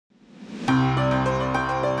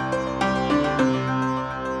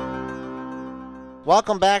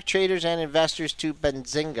Welcome back, traders and investors, to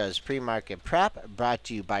Benzinga's Pre-Market Prep, brought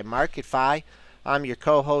to you by MarketFi. I'm your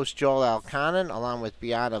co-host, Joel Elconin, along with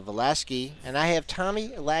Barber Lackey, and I have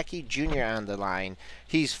Tommy Lackey Jr. on the line.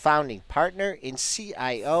 He's founding partner and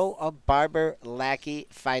CIO of Barber Lackey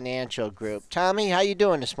Financial Group. Tommy, how you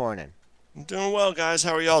doing this morning? I'm doing well, guys.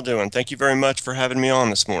 How are y'all doing? Thank you very much for having me on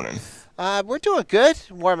this morning. We're doing good.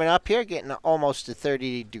 Warming up here, getting almost to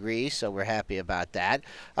 30 degrees, so we're happy about that.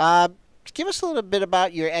 Give us a little bit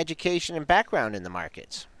about your education and background in the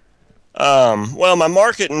markets. Well, my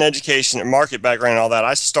market and education and market background and all that,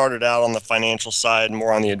 I started out on the financial side,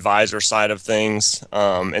 more on the advisor side of things,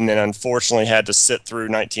 and then unfortunately had to sit through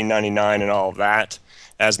 1999 and all of that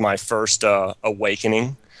as my first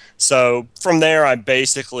awakening. So from there, I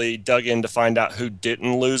basically dug in to find out who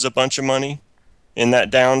didn't lose a bunch of money in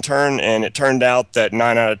that downturn, and it turned out that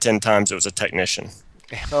 9 out of 10 times it was a technician.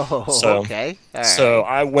 Oh, okay. All right. So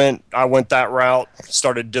I went that route,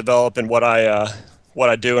 started developing what I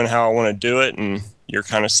do and how I want to do it, and you're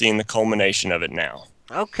kind of seeing the culmination of it now.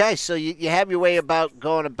 Okay, so you have your way about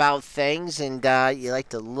going about things, and you like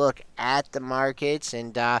to look at the markets,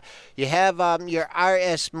 and you have your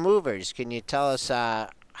RS movers. Can you tell us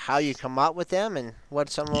how you come up with them and what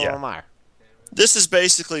some of them are? This is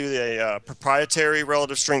basically a proprietary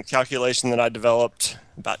relative strength calculation that I developed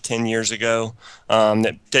about 10 years ago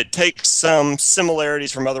that takes some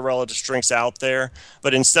similarities from other relative strengths out there,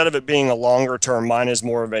 but instead of it being a longer term, mine is a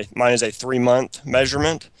 3-month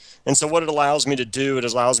measurement. And so what it allows me to do, it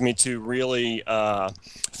allows me to really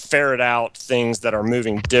ferret out things that are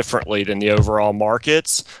moving differently than the overall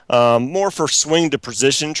markets, more for swing to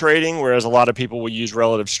position trading, whereas a lot of people will use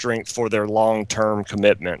relative strength for their long-term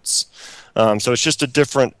commitments. So it's just a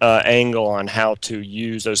different angle on how to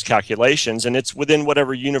use those calculations, and it's within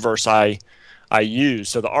whatever universe I use.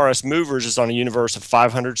 So the RS Movers is on a universe of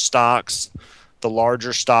 500 stocks, the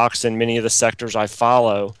larger stocks in many of the sectors I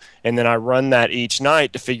follow, and then I run that each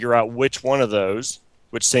night to figure out which one of those,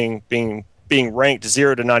 being ranked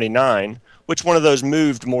 0 to 99, which one of those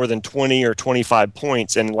moved more than 20 or 25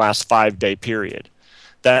 points in the last 5-day period.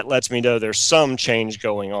 That lets me know there's some change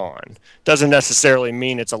going on. Doesn't necessarily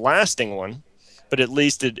mean it's a lasting one, but at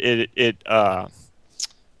least it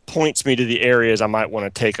points me to the areas I might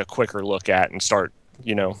want to take a quicker look at and start,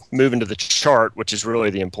 moving to the chart, which is really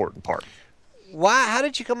the important part. How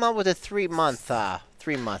did you come up with a 3-month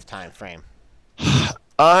time frame?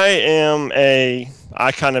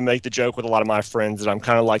 I kind of make the joke with a lot of my friends that I'm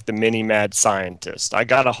kind of like the mini mad scientist. I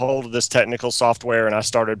got a hold of this technical software and I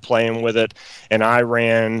started playing with it, and I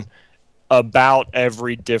ran about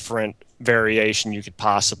every different variation you could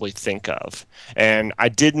possibly think of. And I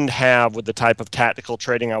didn't have, with the type of tactical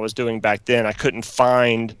trading I was doing back then, I couldn't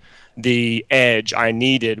find the edge I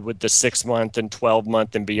needed with the 6-month and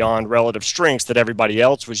 12-month and beyond relative strengths that everybody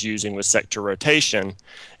else was using with sector rotation.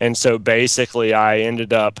 And so basically I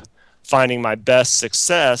ended up finding my best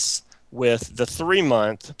success with the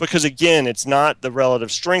 3-month, because again, it's not the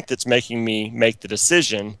relative strength that's making me make the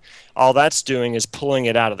decision. All that's doing is pulling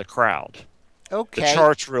it out of the crowd. Okay. The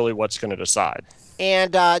chart's really what's going to decide.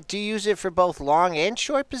 And do you use it for both long and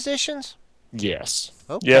short positions? Yes.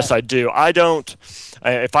 Okay. Yes, I do.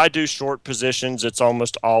 If I do short positions, it's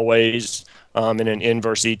almost always in an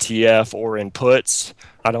inverse ETF or in puts.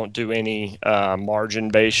 I don't do any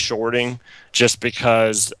margin-based shorting, just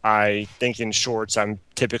because I think in shorts I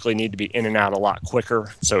typically need to be in and out a lot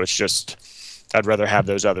quicker. So it's just, I'd rather have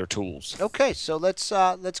those other tools. Okay, so let's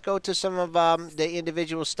go to some of the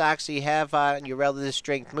individual stocks that you have on your relative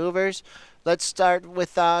strength movers. Let's start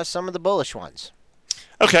with some of the bullish ones.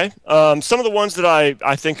 Okay. Some of the ones that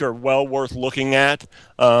I think are well worth looking at,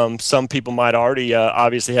 some people might already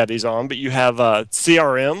obviously have these on, but you have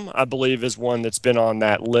CRM, I believe, is one that's been on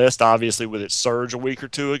that list, obviously, with its surge a week or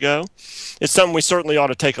two ago. It's something we certainly ought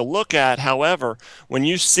to take a look at. However, when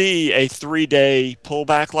you see a 3-day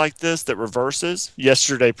pullback like this that reverses,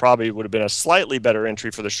 yesterday probably would have been a slightly better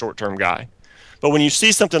entry for the short-term guy. But when you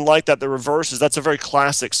see something like that that reverses, that's a very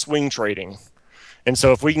classic swing trading. And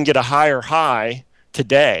so if we can get a higher high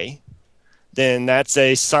today, then that's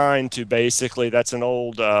a sign to basically, that's an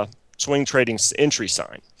old swing trading entry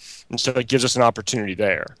sign. And so it gives us an opportunity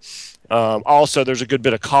there. Also, there's a good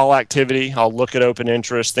bit of call activity. I'll look at open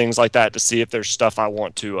interest, things like that, to see if there's stuff I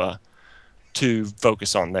want to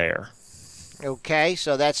focus on there. Okay,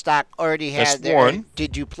 so that stock already had one.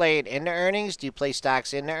 Did you play it into earnings? Do you play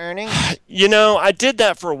stocks into earnings? I did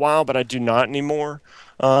that for a while, but I do not anymore.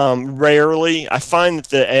 Rarely. I find that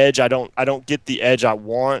the edge, I don't get the edge I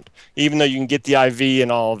want. Even though you can get the IV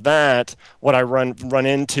and all of that, what I run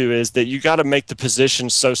into is that you got to make the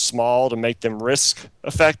positions so small to make them risk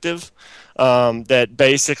effective, that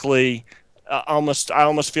basically I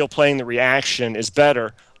almost feel playing the reaction is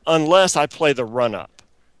better unless I play the run up.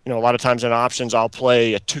 A lot of times in options, I'll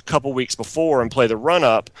play couple weeks before and play the run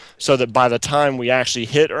up so that by the time we actually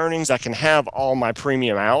hit earnings, I can have all my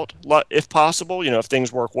premium out if possible. If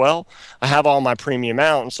things work well, I have all my premium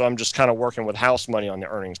out. And so I'm just kind of working with house money on the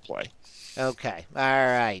earnings play. Okay. All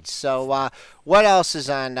right. So what else is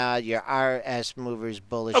on your RS Movers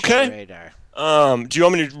bullish radar? Do you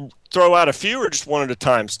want me to throw out a few or just one at a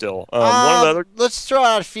time still? One of the other. Let's throw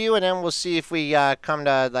out a few and then we'll see if we come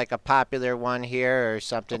to like a popular one here or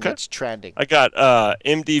something that's trending. I got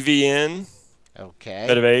MDVN. Okay.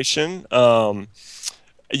 Motivation.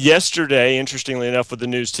 Yesterday, interestingly enough, with the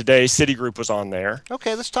news today, Citigroup was on there.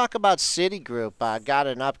 Okay, let's talk about Citigroup. Got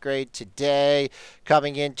an upgrade today,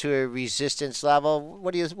 coming into a resistance level.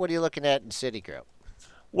 What are you looking at in Citigroup?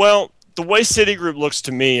 Well, the way Citigroup looks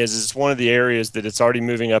to me is it's one of the areas that it's already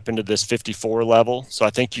moving up into this 54 level. So I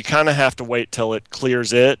think you kind of have to wait till it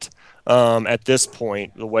clears it. At this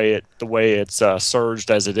point, the way it's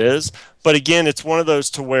surged as it is. But again, it's one of those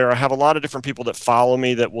to where I have a lot of different people that follow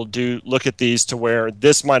me that will look at these to where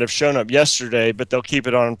this might have shown up yesterday, but they'll keep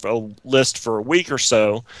it on a list for a week or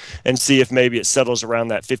so and see if maybe it settles around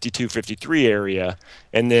that 52, 53 area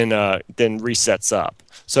and then resets up.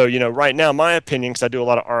 So, right now, my opinion, because I do a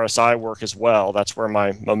lot of RSI work as well, that's where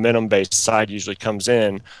my momentum-based side usually comes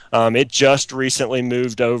in. It just recently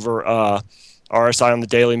moved over. RSI on the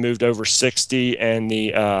daily moved over 60, and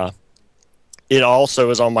it also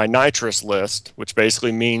is on my nitrous list, which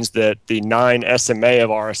basically means that the 9 SMA of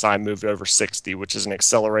RSI moved over 60, which is an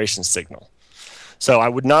acceleration signal. So I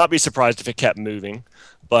would not be surprised if it kept moving,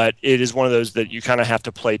 but it is one of those that you kind of have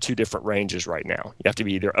to play two different ranges right now. You have to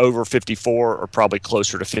be either over 54 or probably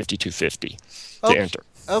closer to 52.50 to enter.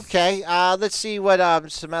 Okay, let's see what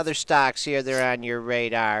some other stocks here that are on your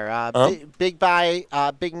radar. Big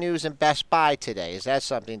news in Best Buy today. Is that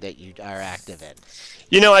something that you are active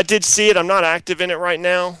in? I did see it. I'm not active in it right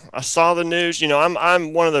now. I saw the news.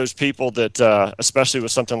 I'm one of those people that, especially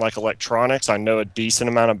with something like electronics, I know a decent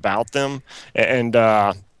amount about them, and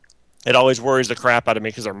it always worries the crap out of me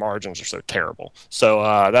because their margins are so terrible. So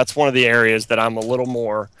that's one of the areas that I'm a little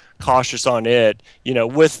more cautious on it.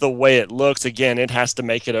 With the way it looks, again, it has to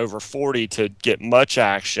make it over 40 to get much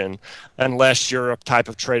action, unless you're a type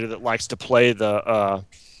of trader that likes to play the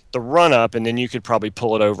run up, and then you could probably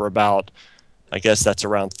pull it over about, I guess that's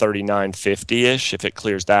around 39.50-ish if it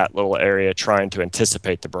clears that little area, trying to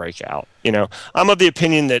anticipate the breakout. I'm of the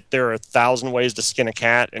opinion that there are 1,000 ways to skin a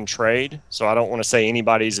cat and trade, so I don't want to say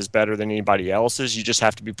anybody's is better than anybody else's. You just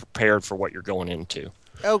have to be prepared for what you're going into.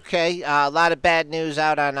 Okay, a lot of bad news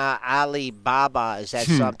out on Alibaba. Is that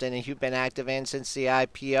something that you've been active in since the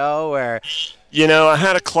IPO? Or I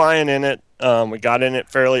had a client in it. We got in it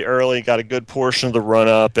fairly early, got a good portion of the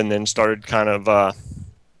run-up, and then started kind of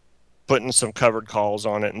putting some covered calls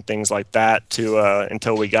on it and things like that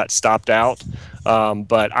until we got stopped out.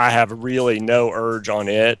 But I have really no urge on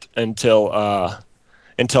it until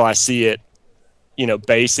I see it,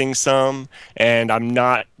 basing some, and I'm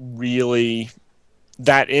not really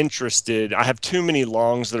that interested. I have too many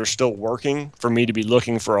longs that are still working for me to be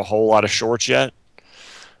looking for a whole lot of shorts yet,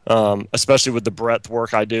 especially with the breadth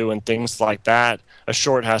work I do and things like that. A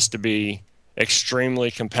short has to be extremely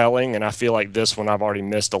compelling, and I feel like this one I've already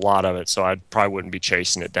missed a lot of it, so I probably wouldn't be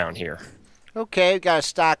chasing it down here. Okay, we've got a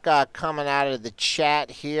stock coming out of the chat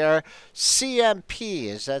here. CMP,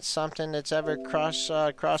 is that something that's ever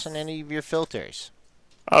crossing any of your filters?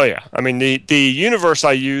 Oh yeah, I mean the universe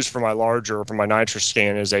I use for my nitrous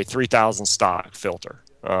scan is a 3,000 stock filter.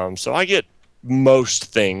 So I get most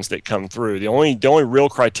things that come through. The only real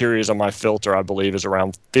criteria on my filter, I believe, is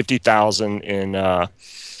around 50,000 in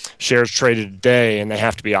shares traded a day, and they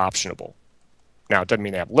have to be optionable. Now, it doesn't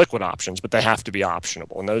mean they have liquid options, but they have to be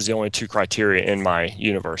optionable, and those are the only two criteria in my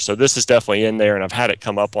universe. So this is definitely in there, and I've had it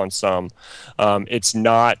come up on some. Has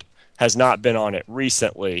not been on it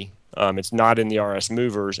recently. It's not in the RS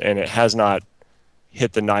movers, and it has not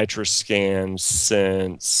hit the nitrous scans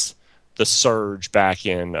since the surge back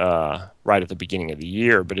in right at the beginning of the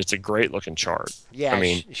year. But it's a great looking chart. Yeah, I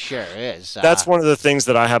mean, sure is. That's one of the things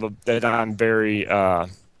that I'm very.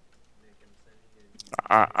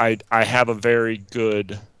 I have a very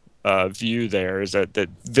good view there, is that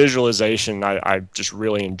visualization I just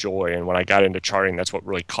really enjoy, and when I got into charting, that's what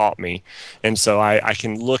really caught me. And so I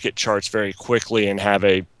can look at charts very quickly and have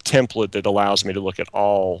a template that allows me to look at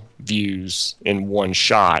all views in one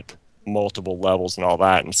shot, multiple levels and all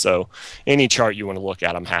that. And so any chart you want to look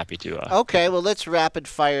at, I'm happy to. Okay, well, let's rapid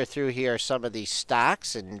fire through here some of these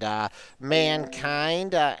stocks. And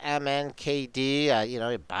Mankind, MNKD,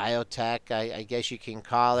 biotech, I guess you can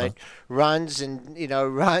call it, runs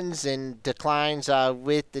and declines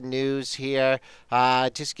with the news here.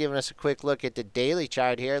 Just giving us a quick look at the daily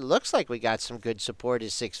chart here. Looks like we got some good support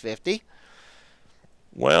at 650.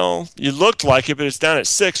 Well, you looked like it, but it's down at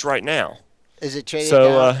 6 right now. Is it trading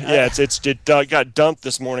down? So, yeah, it got dumped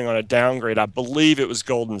this morning on a downgrade. I believe it was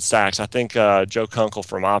Goldman Sachs. I think Joe Kunkel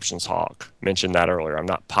from Options Hawk mentioned that earlier. I'm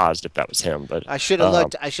not positive that was him, but I should have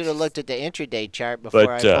looked. I should have looked at the intraday chart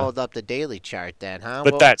before I pulled up the daily chart. Then, huh?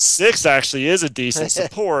 But that 6 actually is a decent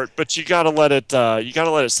support. But you got to let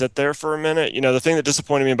it sit there for a minute. The thing that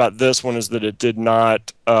disappointed me about this one is that it did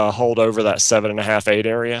not hold over that 7.5-8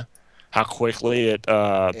 area. How quickly it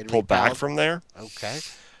pulled back from there. Okay.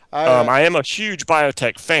 I am a huge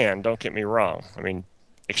biotech fan, don't get me wrong. I mean,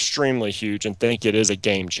 extremely huge, and think it is a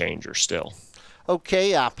game changer still.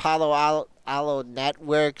 Okay, Palo Alto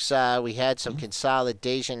Networks, we had some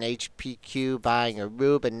consolidation, HPQ buying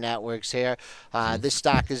Aruba Networks here. This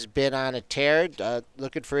stock has been on a tear,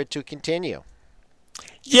 looking for it to continue.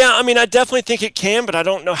 Yeah, I mean, I definitely think it can, but I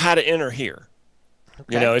don't know how to enter here.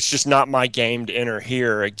 Okay. It's just not my game to enter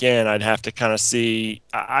here. Again, I'd have to kind of see.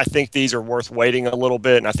 I think these are worth waiting a little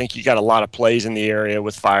bit, and I think you got a lot of plays in the area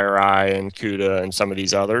with FireEye and CUDA and some of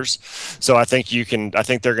these others. So I think they're going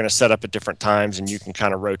to set up at different times, and you can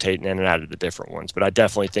kind of rotate in and out of the different ones. But I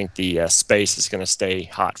definitely think the space is going to stay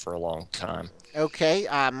hot for a long time. Okay,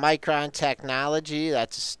 Micron Technology,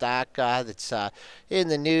 that's a stock that's in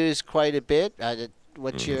the news quite a bit.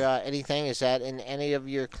 What's your anything? Is that in any of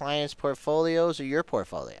your clients' portfolios or your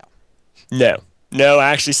portfolio? No,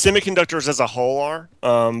 actually, semiconductors as a whole are.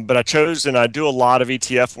 But I chose, and I do a lot of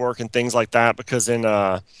ETF work and things like that because in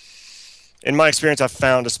my experience, I've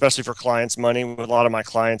found, especially for clients' money, with a lot of my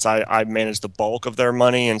clients, I manage the bulk of their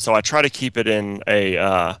money, and so I try to keep it in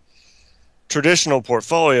a traditional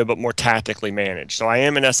portfolio, but more tactically managed. So I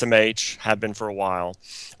am an SMH, have been for a while,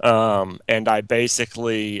 and I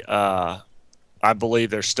basically. I believe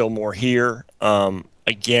there's still more here.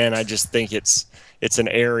 Again, I just think it's an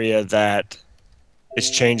area that is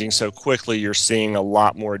changing so quickly. You're seeing a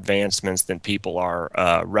lot more advancements than people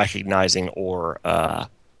are recognizing or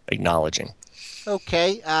acknowledging.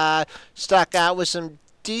 Okay, stuck out with some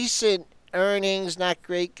decent earnings, not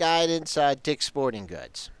great guidance. Dick's Sporting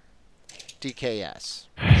Goods, DKS.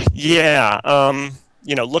 Yeah.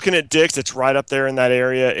 Looking at Dick's, it's right up there in that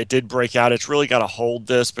area. It did break out. It's really got to hold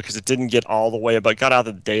this because it didn't get all the way above. It got out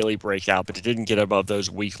of the daily breakout, but it didn't get above those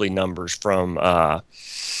weekly numbers from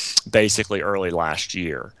basically early last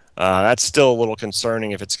year. That's still a little concerning.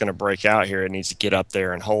 If it's going to break out here, it needs to get up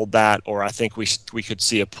there and hold that, or I think we could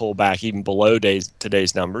see a pullback even below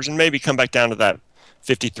today's numbers and maybe come back down to that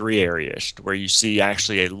 53 area-ish, where you see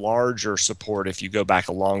actually a larger support if you go back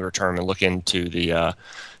a longer term and look into the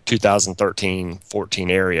 2013-14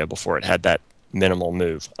 area before it had that minimal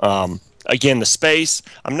move. Again, the space,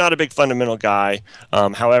 I'm not a big fundamental guy.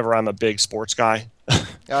 However, I'm a big sports guy.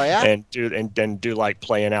 Oh yeah. and do like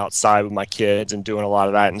playing outside with my kids and doing a lot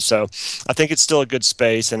of that. And so I think it's still a good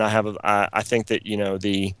space, and I think that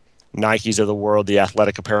the Nikes of the world, the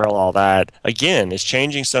athletic apparel, all that, again, is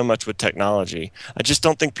changing so much with technology. I just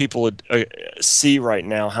don't think people would see right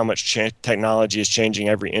now how much technology is changing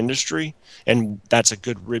every industry, and that's a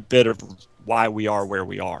good bit of why we are where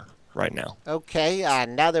we are right now. Okay,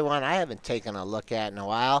 another one I haven't taken a look at in a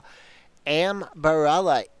while,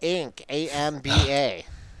 Ambarella Inc., AMBA.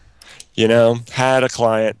 Had a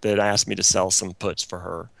client that asked me to sell some puts for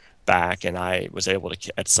her back, and I was able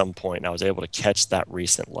to, at some point, I was able to catch that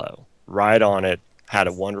recent low right on it. Had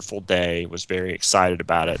a wonderful day, was very excited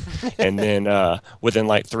about it, and then within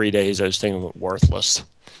like 3 days those things went worthless,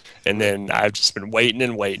 and then I've just been waiting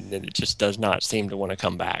and it just does not seem to want to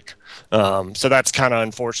come back. So that's kind of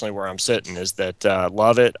unfortunately where I'm sitting, is that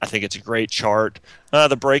love it. I think it's a great chart.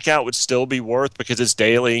 The breakout would still be worth, because it's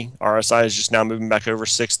daily. RSI is just now moving back over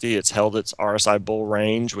 60. It's held its RSI bull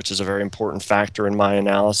range, which is a very important factor in my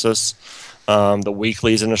analysis. The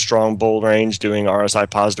weekly is in a strong bull range, doing RSI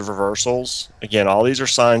positive reversals. Again, all these are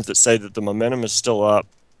signs that say that the momentum is still up,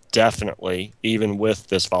 definitely, even with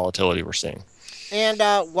this volatility we're seeing. And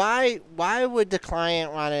why would the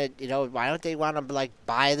client want to, why don't they want to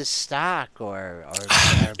buy the stock or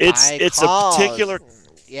it's buy calls? a particular.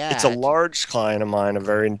 It's a large client of mine, a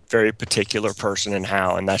very, very particular person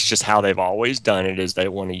and that's just how they've always done it. Is they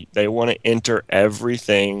want to enter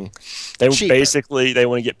everything. They want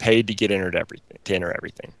to get paid to enter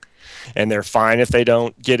everything, and they're fine if they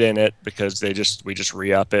don't get in it because we just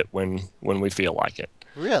re-up it when we feel like it.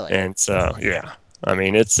 Really? And so yeah. I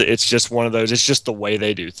mean, it's just one of those. It's just the way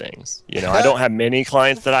they do things. I don't have many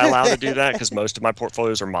clients that I allow to do that because most of my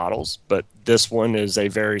portfolios are models. But this one is a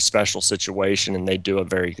very special situation, and they do a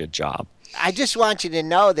very good job. I just want you to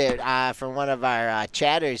know that from one of our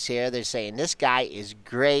chatters here, they're saying this guy is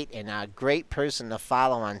great and a great person to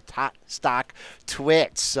follow on Stock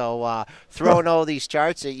Twits. So throwing all these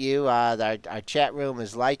charts at you, our chat room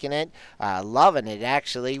is liking it, loving it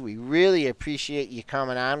actually. We really appreciate you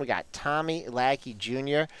coming on. We got Tommy Lackey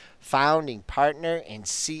Jr., founding partner and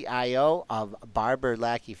CIO of Barber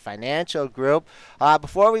Lackey Financial Group.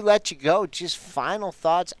 Before we let you go, just final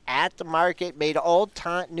thoughts at the market. Made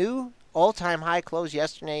new all-time high close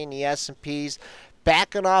yesterday in the S&Ps,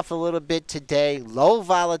 backing off a little bit today, low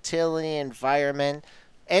volatility environment.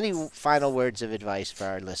 Any final words of advice for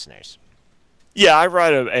our listeners? Yeah, I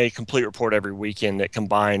write a complete report every weekend that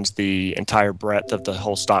combines the entire breadth of the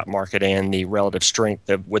whole stock market and the relative strength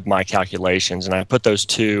with my calculations, and I put those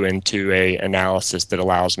two into a analysis that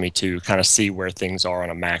allows me to kind of see where things are on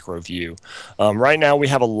a macro view. Right now, we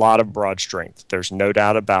have a lot of broad strength. There's no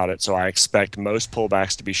doubt about it, so I expect most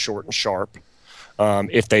pullbacks to be short and sharp.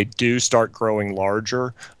 If they do start growing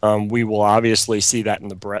larger, we will obviously see that in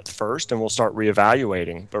the breadth first, and we'll start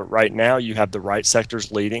reevaluating. But right now, you have the right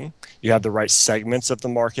sectors leading. You have the right segments of the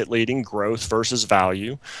market leading, growth versus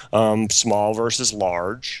value, small versus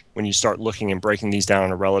large, when you start looking and breaking these down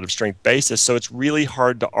on a relative strength basis. So it's really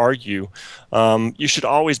hard to argue. You should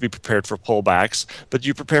always be prepared for pullbacks, but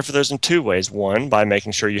you prepare for those in two ways. One, by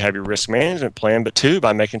making sure you have your risk management plan, but two,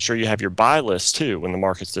 by making sure you have your buy list too when the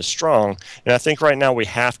market's this strong. And I think right now we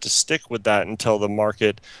have to stick with that until the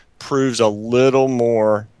market proves a little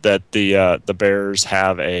more that the bears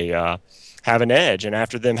have an edge. And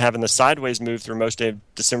after them having the sideways move through most of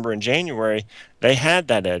December and January, they had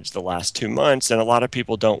that edge the last 2 months, and a lot of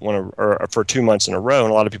people don't want to, or for 2 months in a row,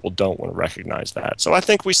 and a lot of people don't want to recognize that. So I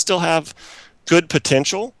think we still have good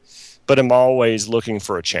potential, but I'm always looking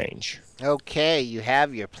for a change. Okay, you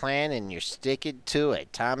have your plan and you're sticking to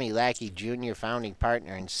it. Tommy Lackey Jr., founding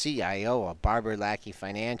partner and CIO of Barber Lackey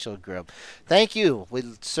Financial Group. Thank you.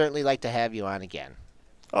 We'd certainly like to have you on again.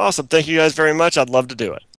 Awesome. Thank you guys very much. I'd love to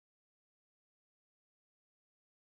do it.